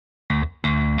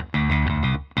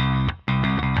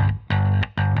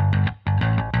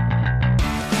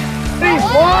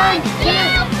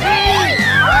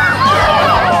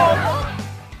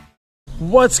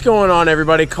What's going on,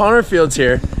 everybody? Connor Fields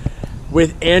here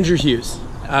with Andrew Hughes,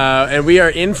 and we are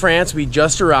in France. We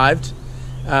just arrived.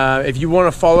 If you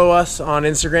want to follow us on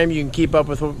Instagram, you can keep up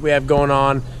with what we have going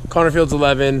on. Connor Fields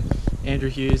 11, Andrew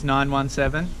Hughes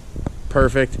 917.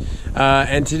 Perfect.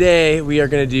 And today we are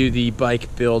going to do the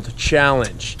bike build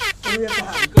challenge.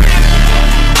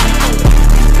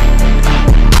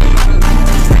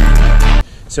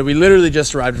 So we literally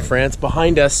just arrived in France.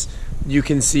 Behind us, you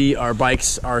can see our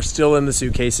bikes are still in the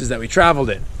suitcases that we traveled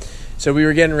in. So we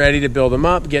were getting ready to build them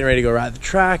up, getting ready to go ride the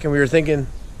track, and we were thinking,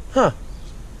 I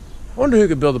wonder who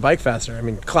could build a bike faster. I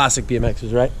mean, classic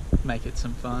BMXers, right? Make it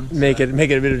some fun. Make it a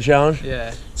bit of a challenge?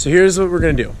 Yeah. So here's what we're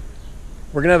going to do.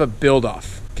 We're going to have a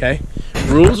build-off, okay?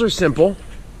 Rules are simple.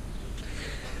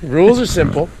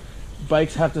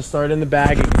 Bikes have to start in the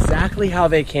bag exactly how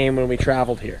they came when we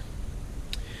traveled here.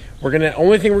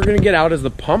 Only thing we're going to get out is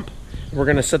the pump. We're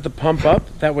going to set the pump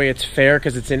up. That way it's fair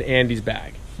because it's in Andy's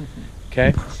bag.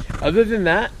 Okay? Other than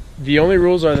that, the only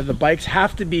rules are that the bikes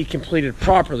have to be completed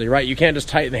properly, right? You can't just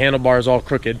tighten the handlebars all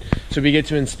crooked. So we get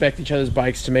to inspect each other's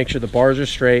bikes to make sure the bars are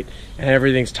straight and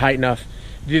everything's tight enough.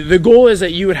 The goal is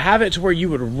that you would have it to where you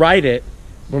would ride it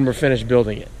when we're finished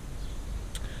building it.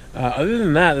 Other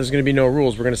than that, there's going to be no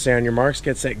rules. We're going to say on your marks,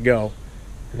 get set, go.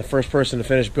 And the first person to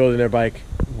finish building their bike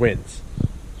wins.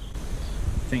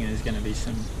 I think there's going to be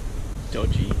some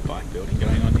dodgy bike building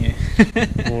going on here.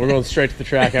 Well, we're going straight to the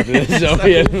track after this, so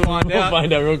we'll find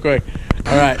out real quick.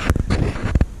 All right,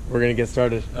 we're gonna get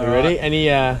started. You ready?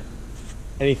 Any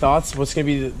thoughts? What's gonna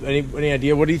be any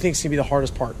idea? What do you think is gonna be the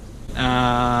hardest part?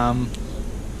 I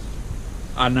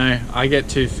don't know. I get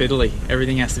too fiddly.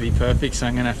 Everything has to be perfect, so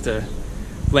I'm gonna have to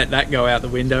let that go out the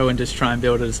window and just try and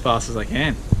build it as fast as I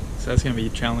can. So that's gonna be a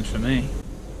challenge for me.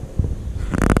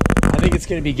 I think it's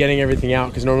going to be getting everything out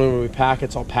because normally when we pack,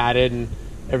 it's all padded and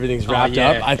everything's wrapped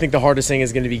up. I think the hardest thing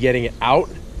is going to be getting it out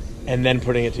and then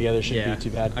putting it together. Shouldn't be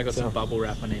too bad. I got some bubble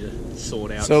wrap I need to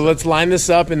sort out. So let's line this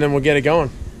up and then we'll get it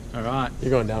going. All right. You're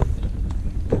going down.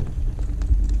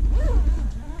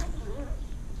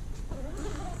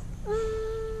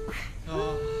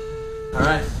 All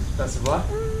right. Best of luck.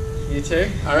 You too.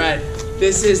 All right.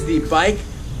 This is the bike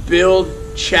build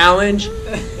challenge,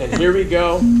 and here we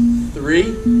go. 3,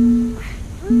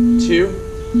 2,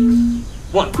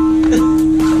 1.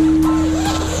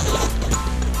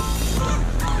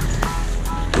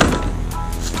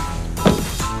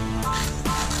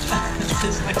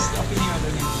 There's like stuff in here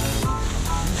underneath.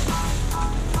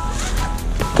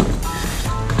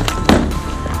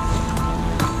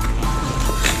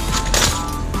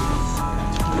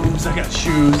 I got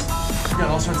shoes. I got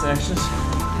all sorts of extras.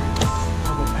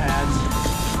 Couple pads.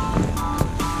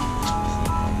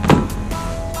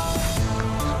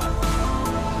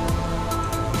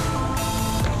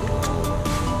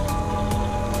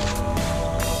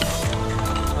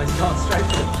 He's going straight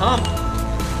for the pump.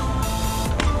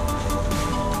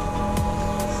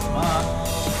 Smart.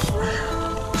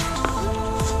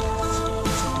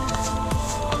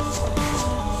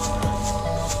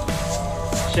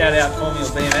 Shout out Formula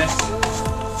BMX.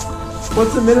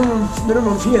 What's the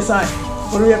minimum PSI?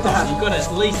 What do we have to have? You've got to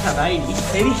at least have 80.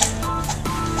 80?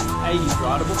 80's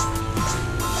rideable.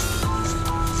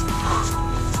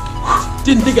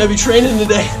 Didn't think I'd be training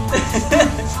today.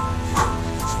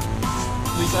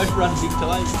 We both run big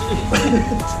tires too.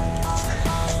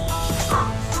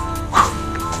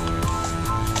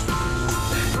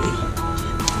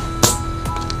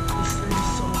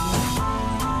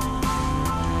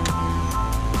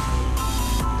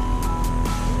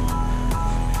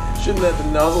 Shouldn't have the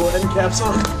nozzle end caps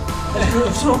on. I screwed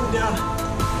them so down.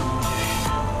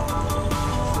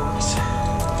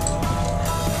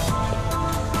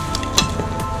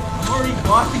 I'm already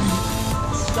wiping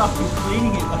stuff and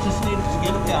cleaning it. I just need to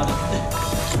forget about it.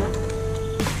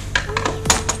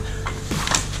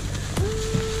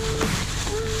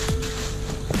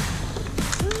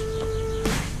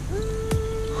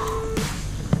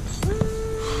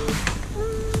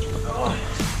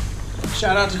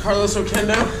 Shout out to Carlos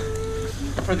Oquendo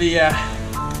for the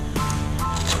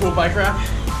cool bike wrap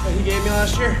that he gave me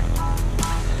last year.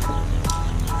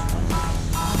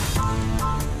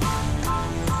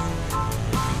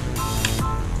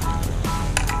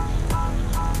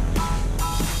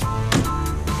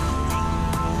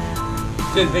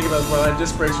 Didn't think about my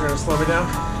disc brakes were going to slow me down.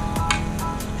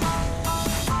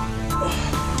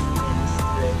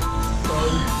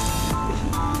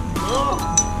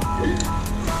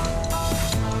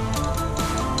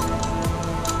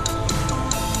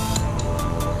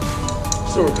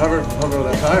 Still recovering from pumping with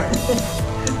that tire.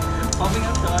 Pumping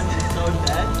up tires is so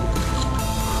bad.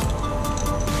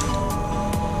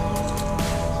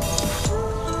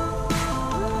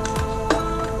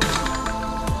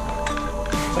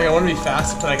 like I want to be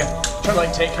fast, but I got trying to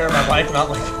like take care of my bike,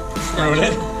 not like ruin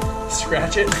it,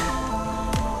 scratch it.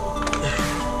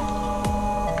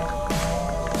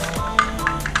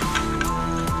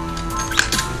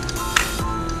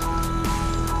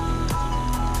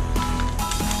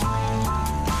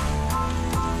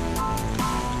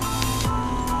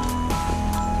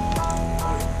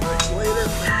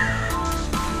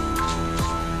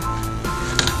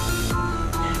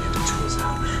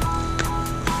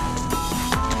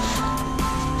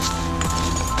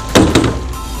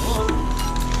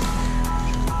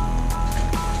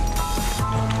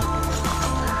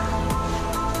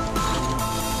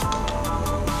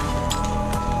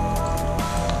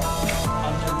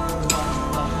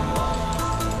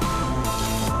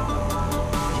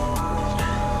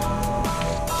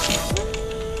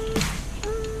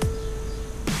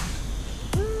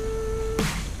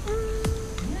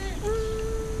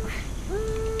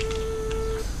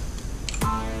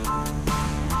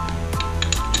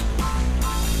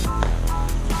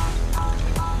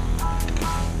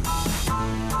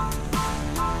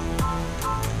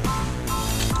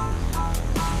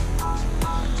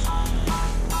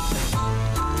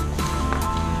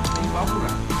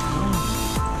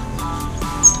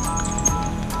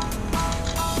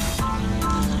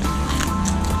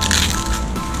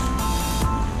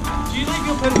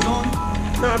 Pedals on?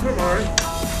 No, I put them already.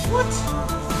 What?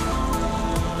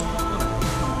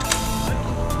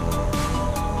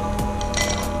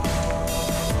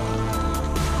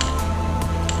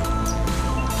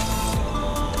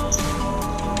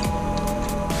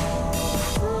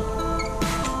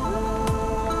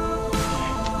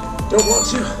 Don't want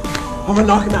to. I'm gonna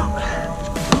knock him out.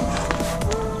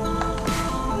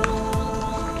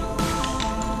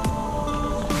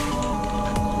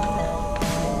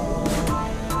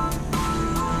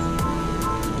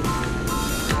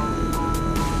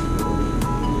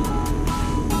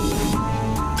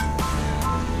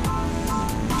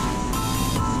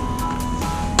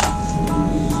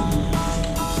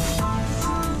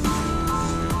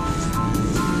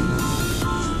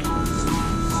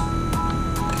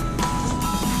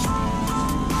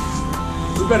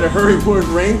 Better hurry before the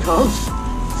rain comes.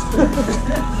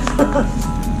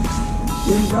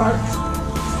 Getting dark.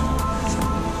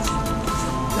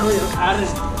 Now we have added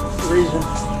reason.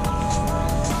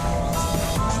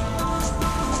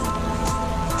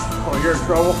 Oh, you're in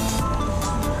trouble.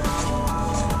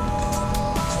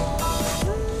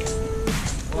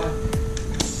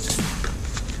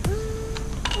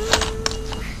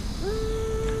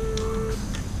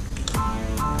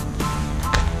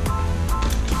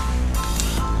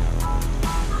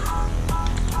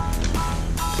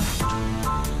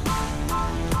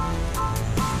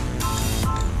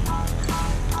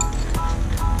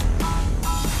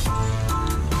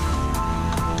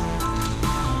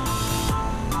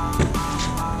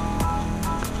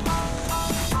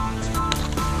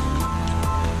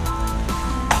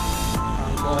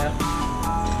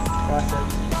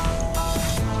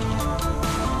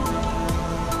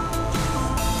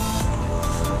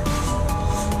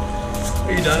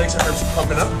 Are you done except for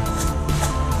pumping up?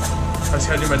 I just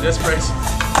gotta do my disc brakes.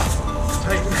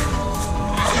 Tighten.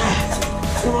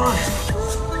 Come on.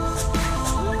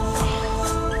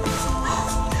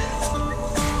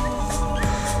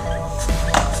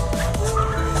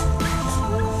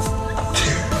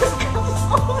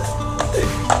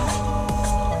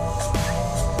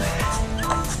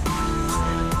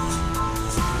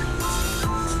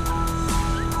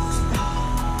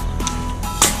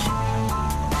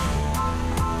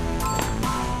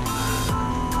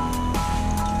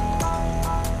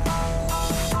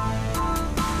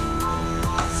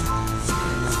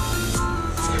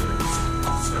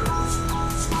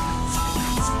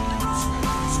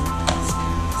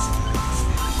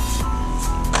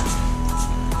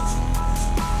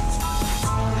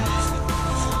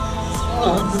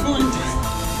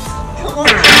 Come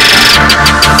on.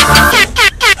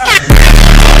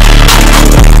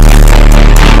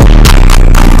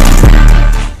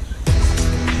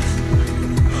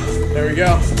 There we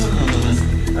go.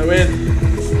 I win.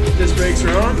 Disc brakes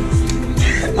are on.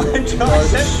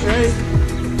 Bars are straight.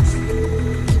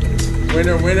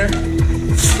 Winner, winner.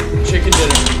 Chicken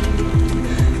dinner.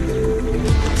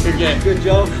 Good game. Good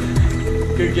job.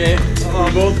 Good game.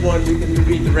 We both won. We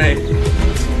beat the rain.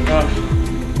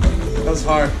 That was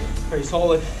hard. Pretty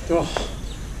solid. Oh.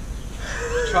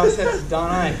 Triceps is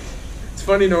done, eh? It's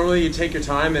funny, normally you take your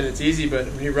time and it's easy, but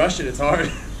when you rush it, it's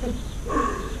hard.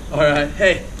 Alright,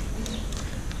 hey.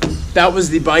 That was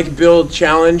the bike build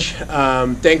challenge.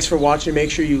 Thanks for watching.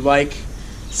 Make sure you like,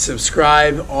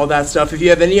 subscribe, all that stuff. If you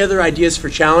have any other ideas for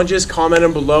challenges, comment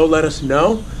them below, let us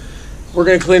know. We're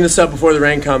going to clean this up before the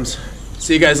rain comes.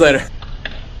 See you guys later.